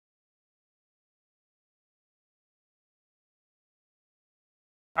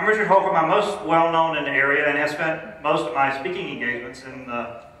I'm Richard Holcomb. I'm most well known in the area and have spent most of my speaking engagements in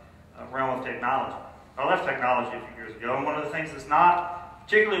the realm of technology. I left technology a few years ago, and one of the things that's not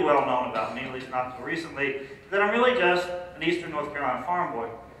particularly well known about me, at least not until recently, is that I'm really just an Eastern North Carolina farm boy.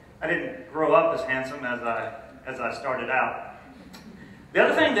 I didn't grow up as handsome as I started out. The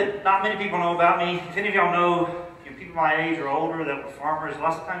other thing that not many people know about me, if any of y'all know people my age or older that were farmers,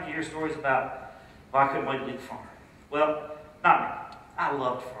 lots of times you hear stories about, well, I couldn't wait to leave the farm. Well, not me. I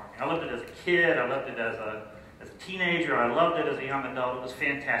loved farming. I loved it as a kid. I loved it as a teenager. I loved it as a young adult. It was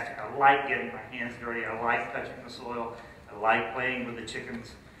fantastic. I liked getting my hands dirty. I liked touching the soil. I liked playing with the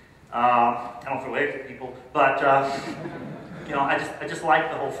chickens. I don't throw eggs at people, but you know, I just liked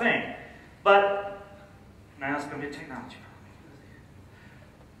the whole thing. But now it's going to be a technology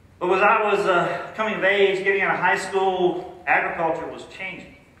problem. But as I was coming of age, getting out of high school, agriculture was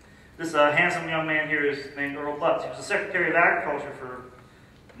changing. This handsome young man here is named Earl Butts. He was the Secretary of Agriculture for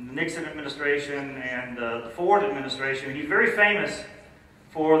the Nixon administration and the Ford administration. He's very famous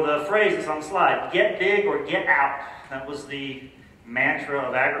for the phrase that's on the slide, get big or get out. That was the mantra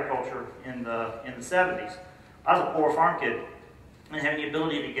of agriculture in the 70s. I was a poor farm kid and had the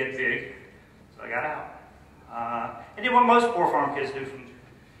ability to get big, so I got out. I did what most poor farm kids do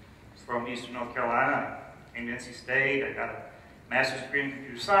from Eastern North Carolina. I came to NC State. I got a master's degree in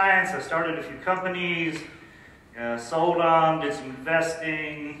computer science. I started a few companies, sold them, did some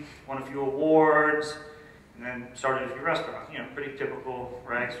investing, won a few awards, and then started a few restaurants. You know, pretty typical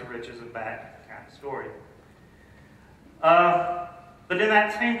rags to riches and back kind of story. But in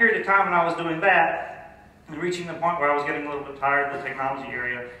that same period of time when I was doing that, and reaching the point where I was getting a little bit tired of the technology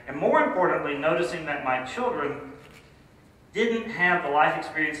area, and more importantly, noticing that my children didn't have the life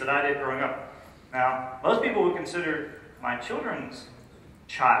experience that I did growing up. Now, most people would consider my children's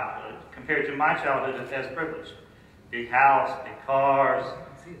childhood, compared to my childhood, as privileged. Big house, big cars,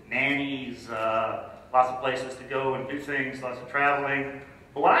 nannies, lots of places to go and do things, lots of traveling.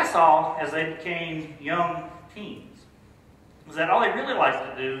 But what I saw as they became young teens was that all they really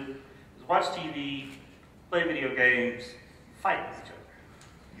liked to do was watch TV, play video games, fight with each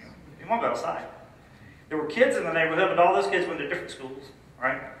other. You know, they won't go outside. There were kids in the neighborhood, but all those kids went to different schools,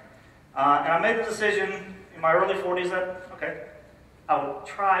 right? And I made the decision in my early 40s that, okay, I would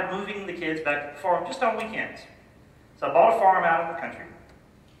try moving the kids back to the farm just on weekends. So I bought a farm out in the country,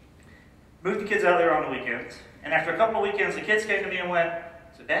 moved the kids out there on the weekends, and after a couple of weekends, the kids came to me and went,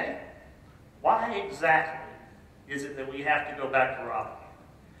 so Daddy, why exactly is it that we have to go back to robbing?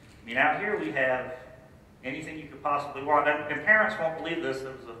 I mean, out here we have anything you could possibly want. And parents won't believe this.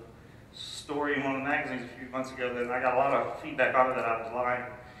 There was a story in one of the magazines a few months ago that I got a lot of feedback on it that I was lying.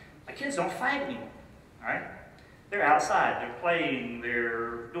 My kids don't fight anymore, all right? They're outside, they're playing,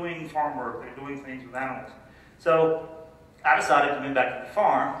 they're doing farm work, they're doing things with animals. So I decided to move back to the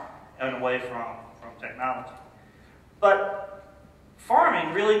farm and away from technology. But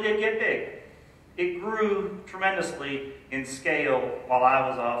farming really did get big. It grew tremendously in scale while I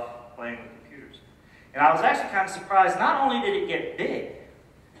was off playing with computers. And I was actually kind of surprised, not only did it get big,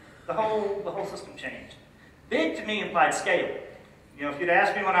 the whole system changed. Big to me implied scale. You know, if you'd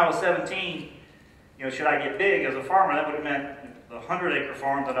asked me when I was 17, you know, should I get big as a farmer, that would have meant the 100-acre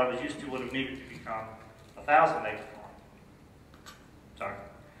farm that I was used to would have needed to become a 1,000-acre farm. Sorry.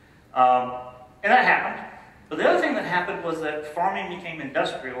 And that happened. But the other thing that happened was that farming became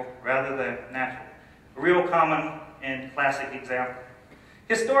industrial rather than natural. A real common and classic example.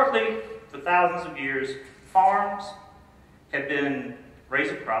 Historically, for thousands of years, farms had been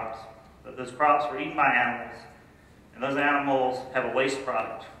raising crops, but those crops were eaten by animals, and those animals have a waste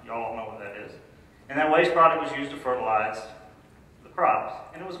product. You all know what that is. And that waste product was used to fertilize the crops.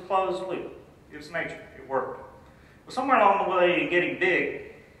 And it was a closed loop. It was nature. It worked. Well, somewhere along the way in getting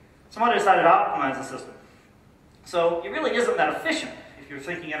big, somebody decided to optimize the system. So it really isn't that efficient, if you're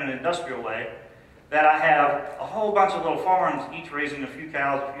thinking in an industrial way, that I have a whole bunch of little farms, each raising a few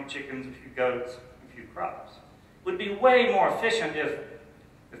cows, a few chickens, a few goats, a few crops. It would be way more efficient if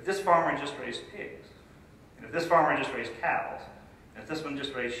this farmer just raised pigs, and if this farmer just raised cows, and if this one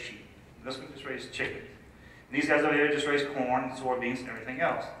just raised sheep. This one just raised chickens. And these guys over here just raised corn and soybeans and everything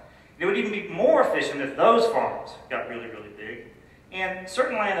else. And it would even be more efficient if those farms got really, really big. And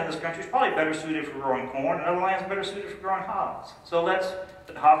certain land in this country is probably better suited for growing corn, and other land is better suited for growing hogs. So let's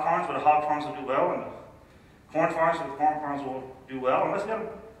put the hog farms where the hog farms will do well, and the corn farms where the corn farms will do well, and let's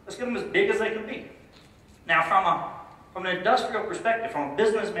get them as big as they can be. Now, from an industrial perspective, from a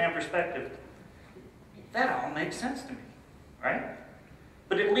businessman perspective, that all makes sense to me, right?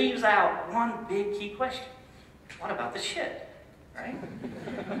 But it leaves out one big key question. What about the shit, right?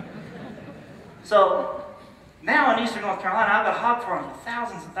 So Now in eastern North Carolina, I've got hog farms with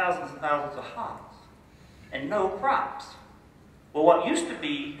thousands and thousands and thousands of hogs and no crops. Well, what used to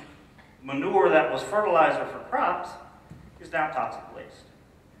be manure that was fertilizer for crops is now toxic waste.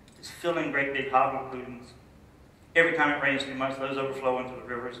 It's filling great big hog lagoons. Every time it rains too much, those overflow into the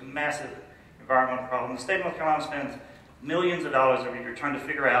rivers. Massive environmental problem. The state of North Carolina spends millions of dollars every year trying to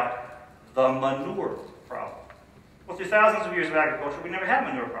figure out the manure problem. Well, through thousands of years of agriculture, we never had a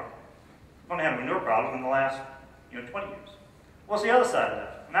manure problem. We've only had a manure problem in the last 20 years. What's the other side of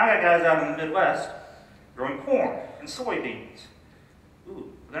that? Now I got guys out in the Midwest growing corn and soybeans.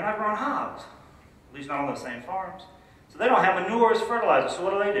 Ooh, they're not growing hogs, at least not on those same farms. So they don't have manure as fertilizer, so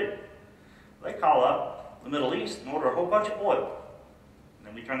what do? They call up the Middle East and order a whole bunch of oil. And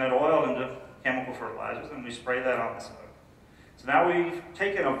then we turn that oil into chemical fertilizers and we spray that on the soil. So now we've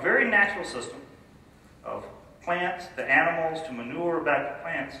taken a very natural system of plants to animals to manure back to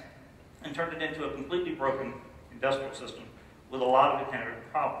plants and turned it into a completely broken industrial system with a lot of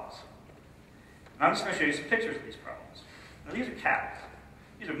inherent problems. And I'm just going to show you some pictures of these problems. Now these are cows.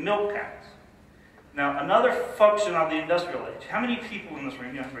 These are milk cows. Now another function of the industrial age. How many people in this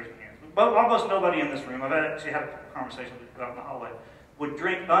room, you have to raise your hands, almost nobody in this room, I've actually had a conversation with people out in the hallway, would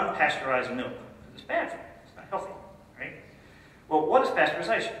drink unpasteurized milk. It's bad for you. It's not healthy, right? Well, what is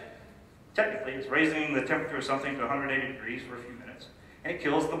pasteurization? Technically, it's raising the temperature of something to 180 degrees for a few minutes, and it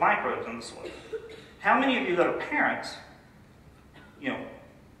kills the microbes in the soil. How many of you that are parents,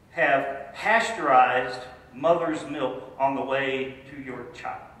 have pasteurized mother's milk on the way to your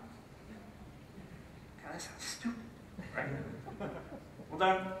child? God, that sounds stupid, right? Well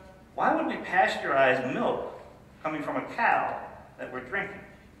then, why would we pasteurize milk coming from a cow that we're drinking?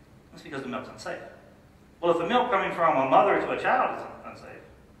 That's because the milk's unsafe. Well, if the milk coming from a mother to a child is unsafe,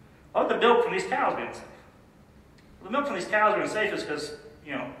 why would the milk from these cows be unsafe? Well, the milk from these cows are unsafe is because,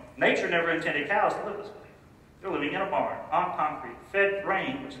 nature never intended cows to live this way. They're living in a barn, on concrete, fed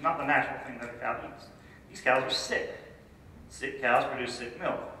grain, which is not the natural thing that a cow eats. These cows are sick. Sick cows produce sick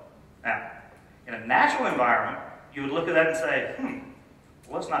milk. Now, in a natural environment, you would look at that and say,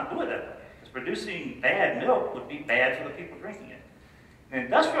 well, let's not do it that way. Because producing bad milk would be bad for the people drinking it. In an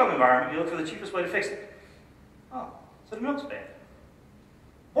industrial environment, you look for the cheapest way to fix it. Oh, so the milk's bad.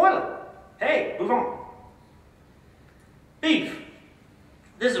 Boil it. Hey, move on. Beef.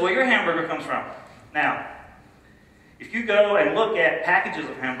 This is where your hamburger comes from. Now, if you go and look at packages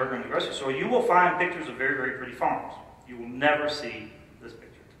of hamburger in the grocery store, you will find pictures of very, very pretty farms. You will never see this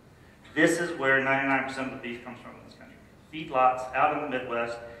picture. This is where 99% of the beef comes from in this country. Feedlots out in the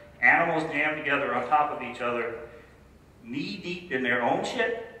Midwest, animals jammed together on top of each other, knee-deep in their own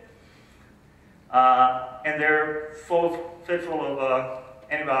shit, and they're fed full of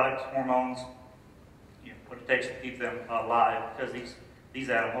antibiotics, hormones, what it takes to keep them alive, because these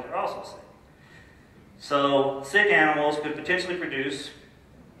animals are also sick. So sick animals could potentially produce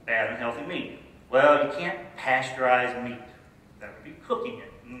bad and healthy meat. Well, you can't pasteurize meat. That would be cooking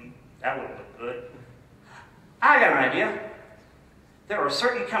it. That wouldn't look good. I got an idea. There are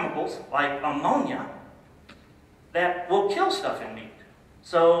certain chemicals, like ammonia, that will kill stuff in meat.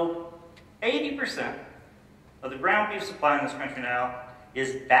 So 80% of the ground beef supply in this country now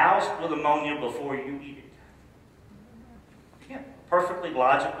is doused with ammonia before you eat it. Again, perfectly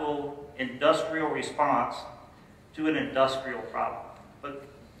logical industrial response to an industrial problem. But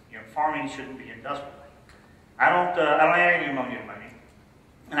farming shouldn't be industrial. I don't add any ammonia in my meat.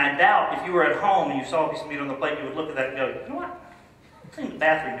 And I doubt if you were at home and you saw a piece of meat on the plate, you would look at that and go, you know what? I cleaned the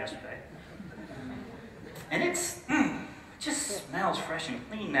bathroom yesterday. And it just smells fresh and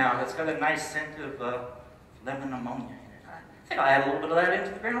clean now. It's got a nice scent of lemon ammonia in it. I think I'll add a little bit of that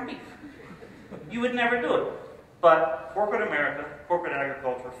into the ground beef. You would never do it. But corporate America, corporate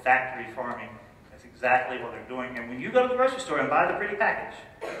agriculture, factory farming, that's exactly what they're doing. And when you go to the grocery store and buy the pretty package,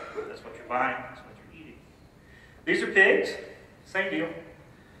 that's what you're buying, that's what you're eating. These are pigs, same deal.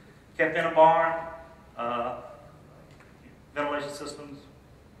 Kept in a barn, ventilation systems.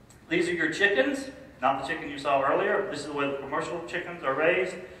 These are your chickens, not the chicken you saw earlier. This is the way the commercial chickens are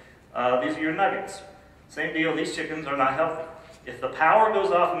raised. These are your nuggets. Same deal, these chickens are not healthy. If the power goes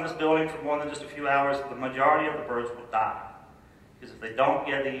off in this building for more than just a few hours, the majority of the birds will die. Because if they don't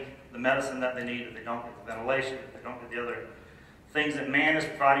get the medicine that they need, if they don't get the ventilation, if they don't get the other things that man is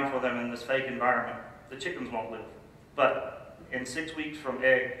providing for them in this fake environment, the chickens won't live. But in 6 weeks from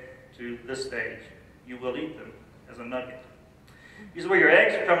egg to this stage, you will eat them as a nugget. These are where your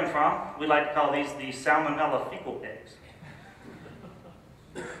eggs are coming from. We like to call these the salmonella fecal eggs.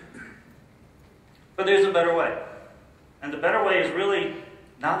 But there's a better way. And the better way is really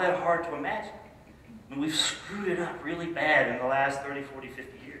not that hard to imagine. I mean, we've screwed it up really bad in the last 30, 40,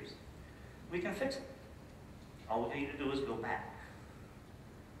 50 years. We can fix it. All we need to do is go back.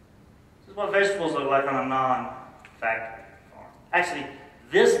 This is what vegetables look like on a non-factory farm. Actually,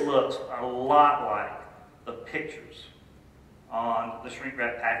 this looks a lot like the pictures on the shrink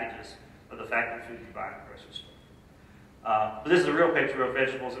wrap packages of the factory food you buy in the grocery store. But this is a real picture of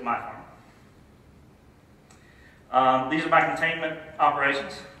vegetables at my farm. These are my containment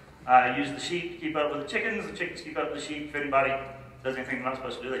operations. I use the sheep to keep up with the chickens keep up with the sheep. If anybody does anything they're not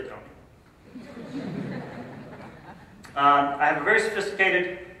supposed to do, they tell me. I have a very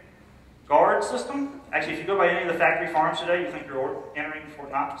sophisticated guard system. Actually, if you go by any of the factory farms today, you think you're entering Fort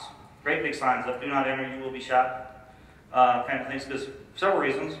Knox. Great big signs up, do not enter, you will be shot, kind of things, because for several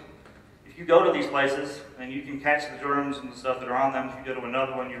reasons. If you go to these places and you can catch the germs and the stuff that are on them, if you go to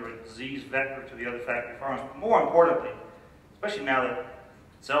another one, you're a disease vector to the other factory farms. But more importantly, especially now that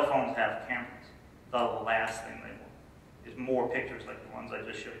cell phones have cameras, the last thing they want is more pictures like the ones I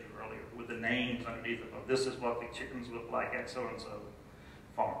just showed you earlier, with the names underneath them. This is what the chickens look like at so-and-so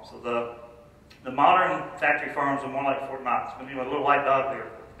farm. So the modern factory farms are more like Fort Knox. But anyway, a little white dog there,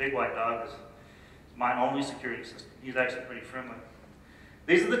 big white dog, is my only security system. He's actually pretty friendly.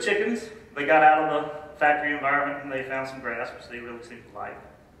 These are the chickens. They got out of the factory environment and they found some grass, which they really seem to like.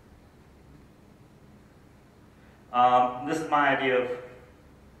 This is my idea of,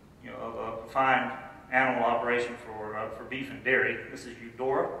 a fine animal operation for beef and dairy. This is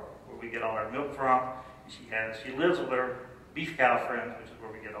Eudora, where we get all our milk from. She lives with her beef cow friends, which is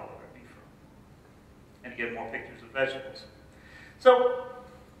where we get all of our beef from. And again, more pictures of vegetables. So,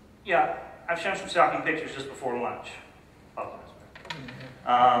 yeah, I've shown some shocking pictures just before lunch.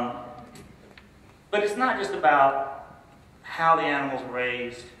 But it's not just about how the animals are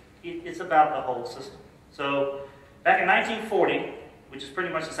raised, it's about the whole system. So, back in 1940, which is pretty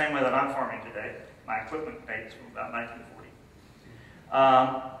much the same way that I'm farming today, my equipment dates from about 1940,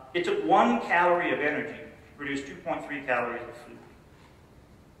 it took 1 calorie of energy to produce 2.3 calories of food.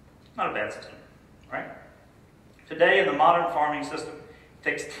 Not a bad system, right? Today, in the modern farming system, it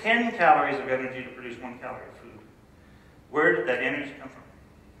takes 10 calories of energy to produce 1 calorie of food. Where did that energy come from?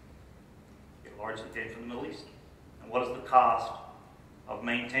 It largely came from the Middle East. And what is the cost of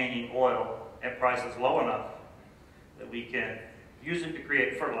maintaining oil at prices low enough that we can use it to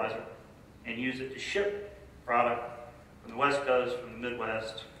create fertilizer and use it to ship product from the West Coast, from the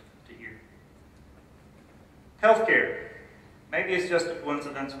Midwest to here? Healthcare. Maybe it's just a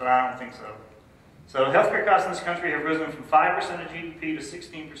coincidence, but I don't think so. So healthcare costs in this country have risen from 5% of GDP to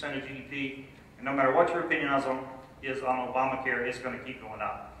 16% of GDP, and no matter what your opinion is on Obamacare, it's going to keep going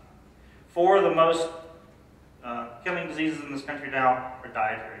up. 4 of the most killing diseases in this country now are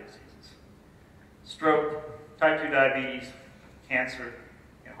dietary diseases. Stroke, type 2 diabetes, cancer,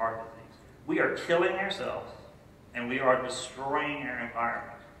 and heart disease. We are killing ourselves, and we are destroying our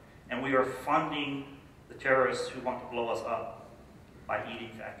environment, and we are funding the terrorists who want to blow us up by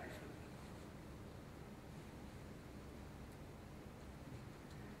eating factory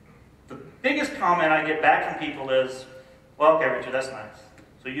food. The biggest comment I get back from people is, well, okay, Richard, that's nice.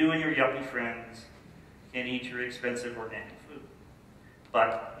 So you and your yuppie friends can eat your expensive organic food.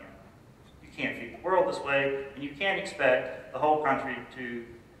 But you can't feed the world this way, and you can't expect the whole country to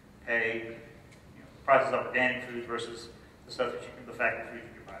pay prices of organic food versus the stuff that the factory food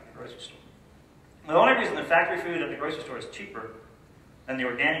you can buy at the grocery store. The only reason the factory food at the grocery store is cheaper than the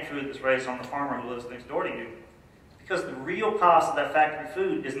organic food that's raised on the farmer who lives next door to you, because the real cost of that factory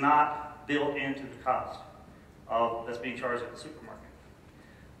food is not built into the cost that's being charged at the supermarket.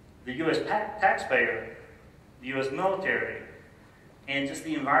 The U.S. taxpayer, the U.S. military, and just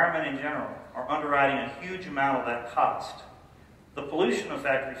the environment in general are underwriting a huge amount of that cost. The pollution of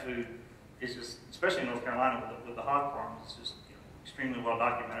factory food is just, especially in North Carolina with the hog farms, it's just extremely well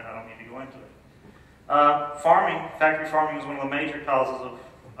documented. I don't need to go into it. Factory farming is one of the major causes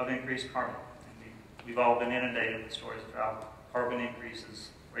of increased carbon. And we've all been inundated with stories of how carbon increases,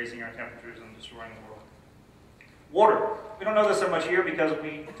 raising our temperatures and destroying the world. Water. We don't know this so much here because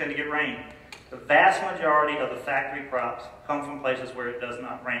we tend to get rain. The vast majority of the factory crops come from places where it does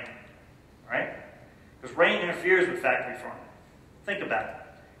not rain, right? Because rain interferes with factory farming. Think about it.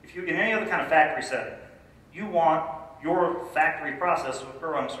 If you're in any other kind of factory setting, you want your factory process to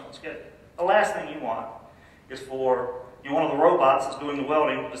occur on a certain schedule. The last thing you want is for one of the robots that's doing the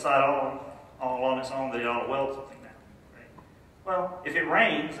welding to decide all on its own that it ought to weld something now. Right? Well, if it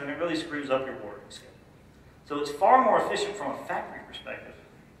rains, then it really screws up your watering schedule. So it's far more efficient from a factory perspective to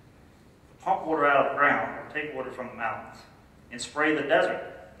pump water out of the ground or take water from the mountains and spray the desert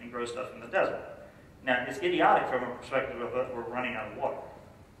and grow stuff in the desert. Now, it's idiotic from a perspective of we're running out of water.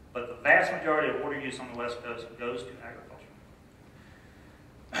 But the vast majority of water use on the West Coast goes to agriculture.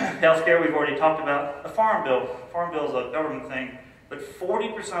 Healthcare, we've already talked about. The Farm Bill. Farm Bill is a government thing, but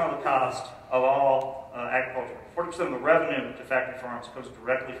 40% of the cost of all agriculture, 40% of the revenue to factory farms comes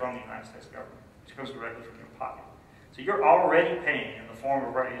directly from the United States government, which comes directly from your pocket. So you're already paying in the form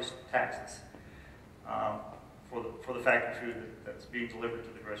of raised taxes for the factory food that's being delivered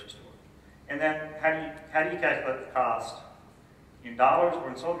to the grocery store. And then how do you calculate the cost in dollars or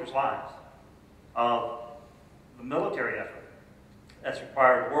in soldiers' lives of the military effort that's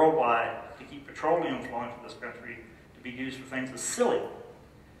required worldwide to keep petroleum flowing to this country to be used for things as silly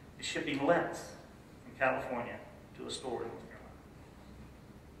as shipping lettuce from California to a store in North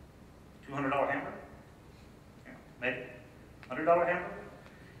Carolina? $200 hamburger? Yeah, maybe. $100 hamburger?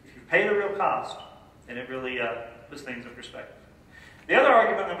 If you pay the real cost, then it really puts things in perspective. The other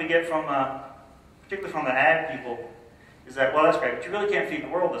argument that we get from, particularly from the ag people, is that, well, that's great, but you really can't feed the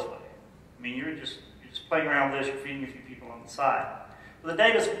world this way. I mean, you're just playing around with this, you're feeding a few people on the side. But the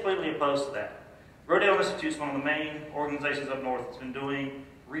data is completely opposed to that. Rodale Institute is one of the main organizations up north that's been doing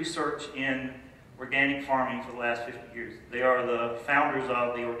research in organic farming for the last 50 years. They are the founders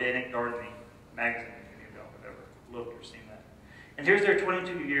of the Organic Gardening magazine, if you have ever looked or seen that. And here's their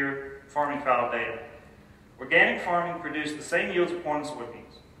 22-year farming trial data. Organic farming produced the same yields of corn and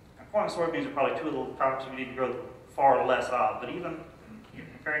soybeans. Now, corn and soybeans are probably two of the crops we need to grow far less of, but even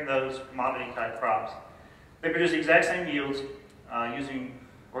comparing those commodity-type crops, they produce the exact same yields using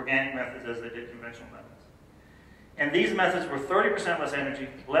organic methods as they did conventional methods. And these methods were 30% less energy,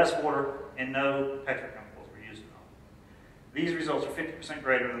 less water, and no petrochemicals were used at all. These results are 50%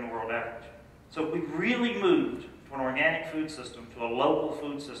 greater than the world average. So if we really moved to an organic food system, to a local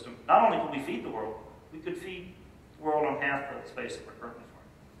food system, not only could we feed the world, we could feed the world on half the space that we're currently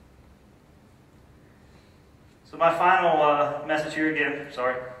farming. So my final message here again,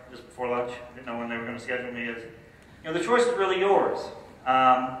 sorry, just before lunch, I didn't know when they were going to schedule me, is, the choice is really yours.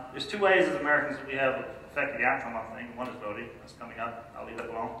 There's two ways as Americans that we have affect the outcome of things. One is voting, that's coming up, I'll leave that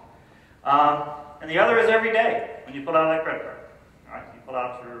alone. And the other is every day, when you pull out that credit card. All right, you pull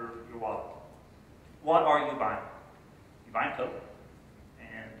out your wallet. What are you buying? You're buying Coke,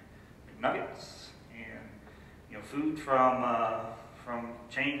 and nuggets, and food from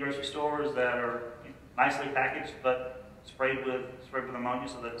chain grocery stores that are nicely packaged but sprayed with ammonia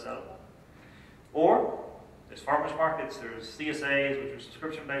so that it's edible. Or there's farmers markets, there's CSAs, which are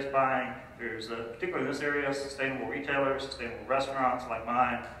subscription-based buying. There's, particularly in this area, sustainable retailers, sustainable restaurants like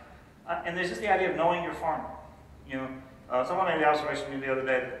mine. And there's just the idea of knowing your farmer. Someone made the observation to me the other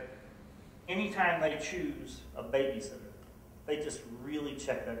day that anytime they choose a babysitter, they just really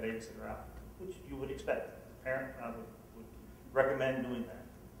check that babysitter out, which you would expect. A parent would recommend doing that.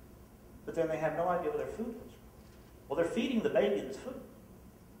 But then they have no idea where their food comes from. Well, they're feeding the baby this food.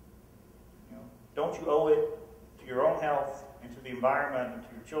 Don't you owe it to your own health and to the environment and to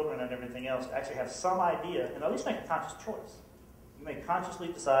your children and everything else to actually have some idea and at least make a conscious choice? You may consciously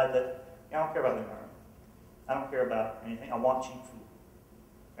decide that, I don't care about the environment. I don't care about anything. I want cheap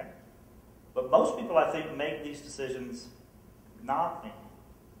food. Okay? But most people, I think, make these decisions not thinking.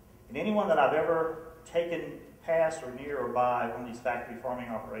 And anyone that I've ever taken past or near or by one of these factory farming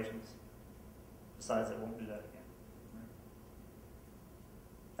operations decides they won't do that again.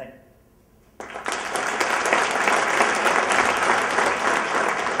 Thank you.